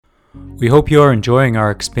We hope you are enjoying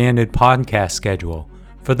our expanded podcast schedule.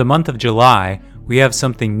 For the month of July, we have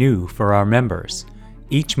something new for our members.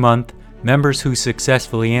 Each month, members who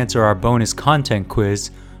successfully answer our bonus content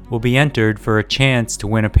quiz will be entered for a chance to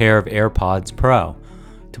win a pair of AirPods Pro.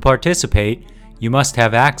 To participate, you must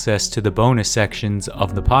have access to the bonus sections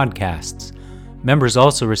of the podcasts. Members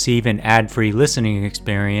also receive an ad-free listening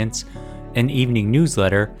experience, an evening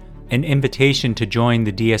newsletter, an invitation to join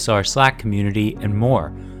the DSR Slack community, and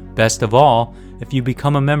more. Best of all, if you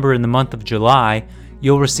become a member in the month of July,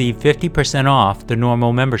 you'll receive 50% off the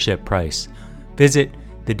normal membership price. Visit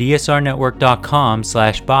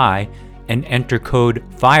thedsrnetwork.com/buy and enter code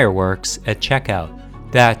FIREWORKS at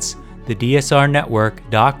checkout. That's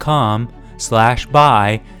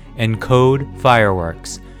thedsrnetwork.com/buy and code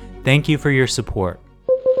FIREWORKS. Thank you for your support.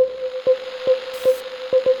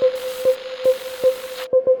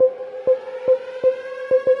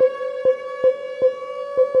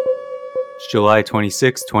 It's July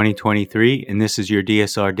 26, 2023, and this is your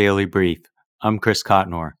DSR Daily Brief. I'm Chris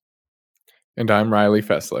Cotnor. And I'm Riley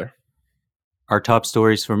Fessler. Our top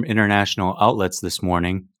stories from international outlets this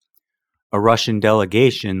morning. A Russian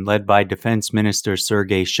delegation led by Defense Minister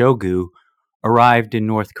Sergei Shoigu arrived in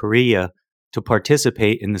North Korea to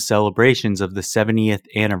participate in the celebrations of the 70th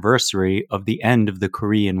anniversary of the end of the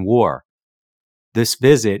Korean War. This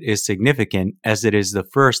visit is significant as it is the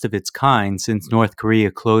first of its kind since North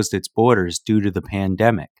Korea closed its borders due to the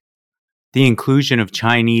pandemic. The inclusion of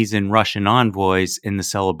Chinese and Russian envoys in the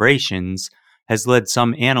celebrations has led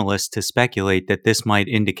some analysts to speculate that this might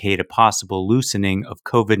indicate a possible loosening of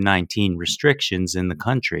COVID-19 restrictions in the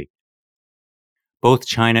country. Both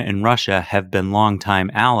China and Russia have been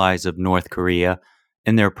longtime allies of North Korea,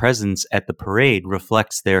 and their presence at the parade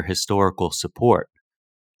reflects their historical support.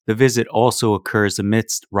 The visit also occurs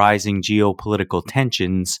amidst rising geopolitical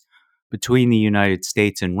tensions between the United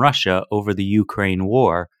States and Russia over the Ukraine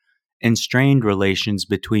war and strained relations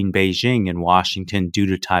between Beijing and Washington due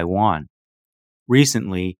to Taiwan.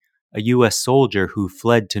 Recently, a U.S. soldier who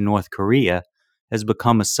fled to North Korea has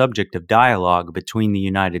become a subject of dialogue between the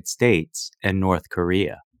United States and North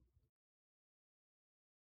Korea.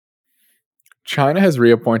 China has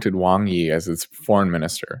reappointed Wang Yi as its foreign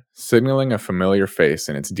minister, signaling a familiar face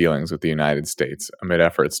in its dealings with the United States amid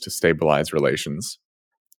efforts to stabilize relations.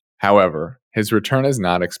 However, his return is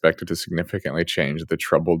not expected to significantly change the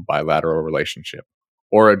troubled bilateral relationship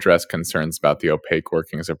or address concerns about the opaque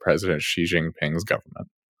workings of President Xi Jinping's government.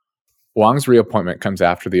 Wang's reappointment comes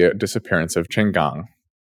after the disappearance of Chen Gang,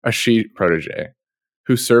 a Xi protege,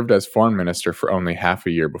 who served as foreign minister for only half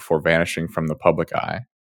a year before vanishing from the public eye.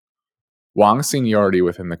 Wang's seniority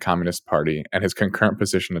within the Communist Party and his concurrent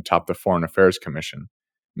position atop the Foreign Affairs Commission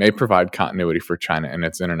may provide continuity for China in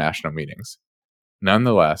its international meetings.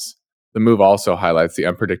 Nonetheless, the move also highlights the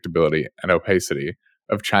unpredictability and opacity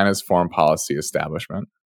of China's foreign policy establishment.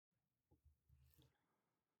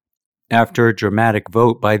 After a dramatic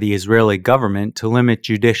vote by the Israeli government to limit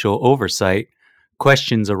judicial oversight,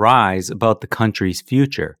 questions arise about the country's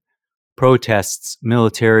future. Protests,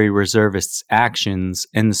 military reservists' actions,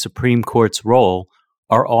 and the Supreme Court's role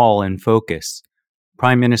are all in focus.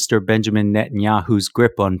 Prime Minister Benjamin Netanyahu's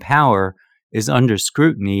grip on power is under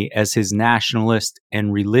scrutiny as his nationalist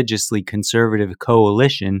and religiously conservative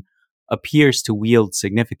coalition appears to wield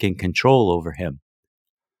significant control over him.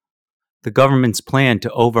 The government's plan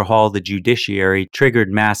to overhaul the judiciary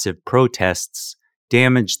triggered massive protests,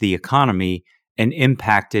 damaged the economy, and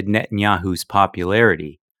impacted Netanyahu's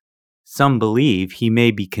popularity. Some believe he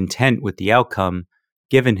may be content with the outcome,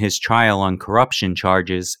 given his trial on corruption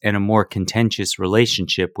charges and a more contentious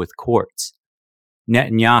relationship with courts.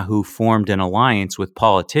 Netanyahu formed an alliance with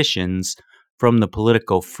politicians from the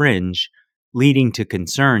political fringe, leading to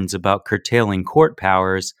concerns about curtailing court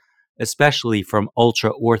powers, especially from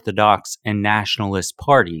ultra-Orthodox and nationalist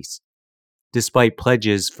parties. Despite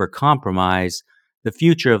pledges for compromise, the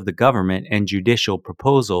future of the government and judicial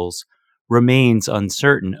proposals remains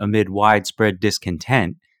uncertain amid widespread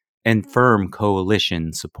discontent and firm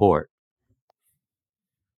coalition support.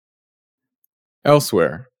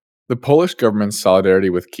 Elsewhere, the Polish government's solidarity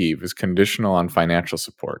with Kyiv is conditional on financial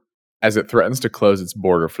support, as it threatens to close its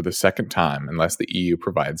border for the second time unless the EU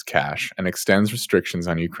provides cash and extends restrictions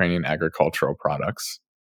on Ukrainian agricultural products.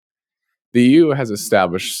 The EU has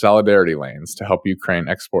established solidarity lanes to help Ukraine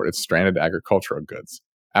export its stranded agricultural goods,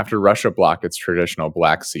 after Russia blocked its traditional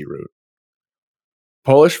Black Sea route.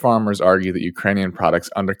 Polish farmers argue that Ukrainian products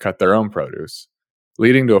undercut their own produce,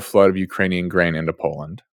 leading to a flood of Ukrainian grain into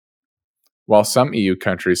Poland. While some EU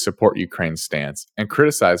countries support Ukraine's stance and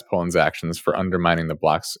criticize Poland's actions for undermining the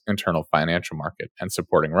bloc's internal financial market and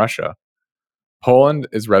supporting Russia, Poland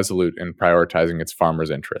is resolute in prioritizing its farmers'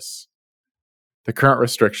 interests. The current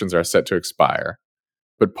restrictions are set to expire,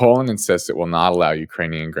 but Poland insists it will not allow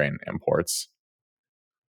Ukrainian grain imports.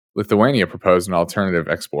 Lithuania proposed an alternative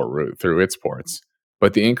export route through its ports,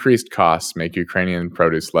 but the increased costs make Ukrainian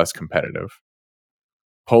produce less competitive.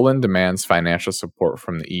 Poland demands financial support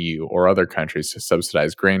from the EU or other countries to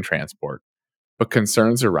subsidize grain transport, but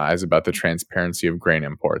concerns arise about the transparency of grain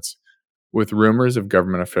imports, with rumors of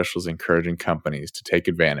government officials encouraging companies to take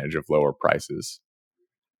advantage of lower prices.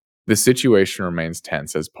 The situation remains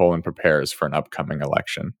tense as Poland prepares for an upcoming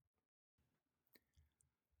election.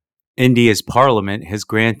 India's parliament has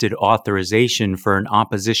granted authorization for an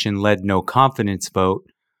opposition-led no-confidence vote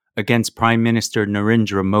against Prime Minister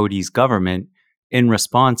Narendra Modi's government in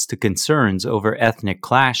response to concerns over ethnic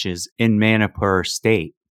clashes in Manipur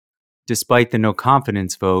state. Despite the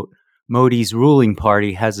no-confidence vote, Modi's ruling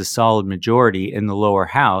party has a solid majority in the lower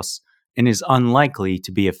house and is unlikely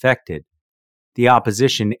to be affected. The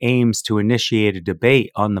opposition aims to initiate a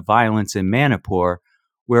debate on the violence in Manipur,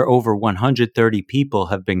 where over 130 people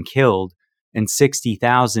have been killed and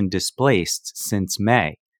 60,000 displaced since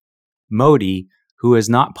May. Modi, who has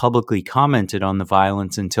not publicly commented on the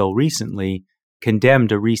violence until recently,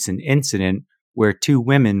 condemned a recent incident where 2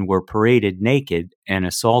 women were paraded naked and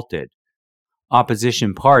assaulted.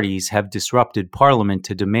 Opposition parties have disrupted parliament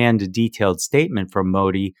to demand a detailed statement from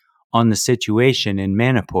Modi on the situation in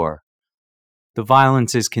Manipur. The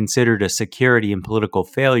violence is considered a security and political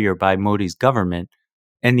failure by Modi's government,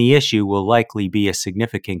 and the issue will likely be a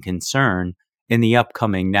significant concern in the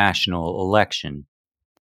upcoming national election.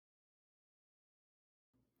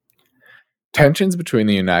 Tensions between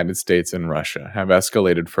the United States and Russia have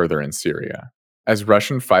escalated further in Syria, as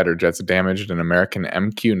Russian fighter jets damaged an American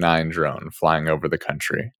MQ-9 drone flying over the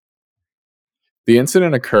country. The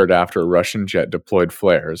incident occurred after a Russian jet deployed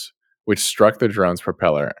flares, which struck the drone's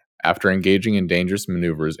propeller after engaging in dangerous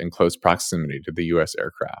maneuvers in close proximity to the U.S.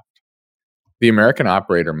 aircraft. The American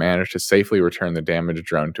operator managed to safely return the damaged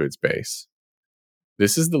drone to its base.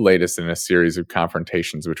 This is the latest in a series of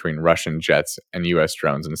confrontations between Russian jets and U.S.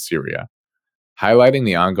 drones in Syria, highlighting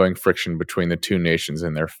the ongoing friction between the two nations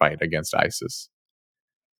in their fight against ISIS.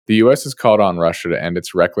 The U.S. has called on Russia to end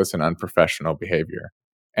its reckless and unprofessional behavior,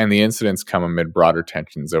 and the incidents come amid broader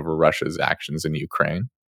tensions over Russia's actions in Ukraine.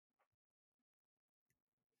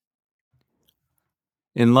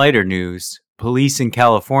 In lighter news, police in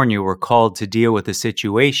California were called to deal with a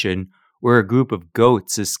situation where a group of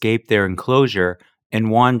goats escaped their enclosure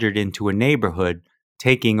and wandered into a neighborhood,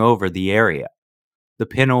 taking over the area. The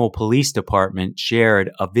Pinole Police Department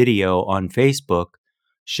shared a video on Facebook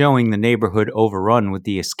showing the neighborhood overrun with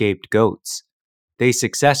the escaped goats. They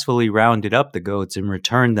successfully rounded up the goats and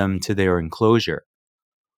returned them to their enclosure.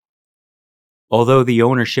 Although the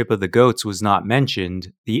ownership of the goats was not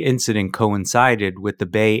mentioned, the incident coincided with the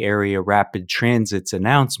Bay Area Rapid Transit's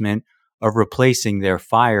announcement of replacing their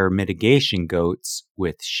fire mitigation goats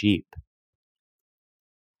with sheep.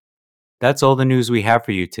 That's all the news we have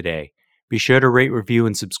for you today. Be sure to rate, review,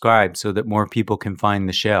 and subscribe so that more people can find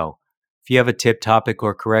the show. If you have a tip, topic,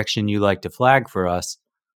 or correction you'd like to flag for us,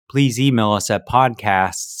 please email us at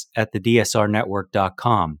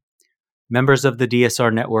podcasts@thedsrnetwork.com. Members of the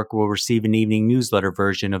DSR Network will receive an evening newsletter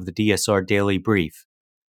version of the DSR Daily Brief.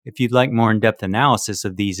 If you'd like more in-depth analysis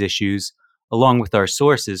of these issues, along with our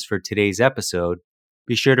sources for today's episode,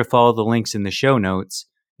 be sure to follow the links in the show notes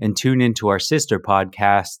and tune into our sister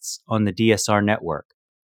podcasts on the DSR Network.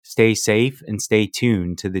 Stay safe and stay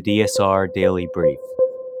tuned to the DSR Daily Brief.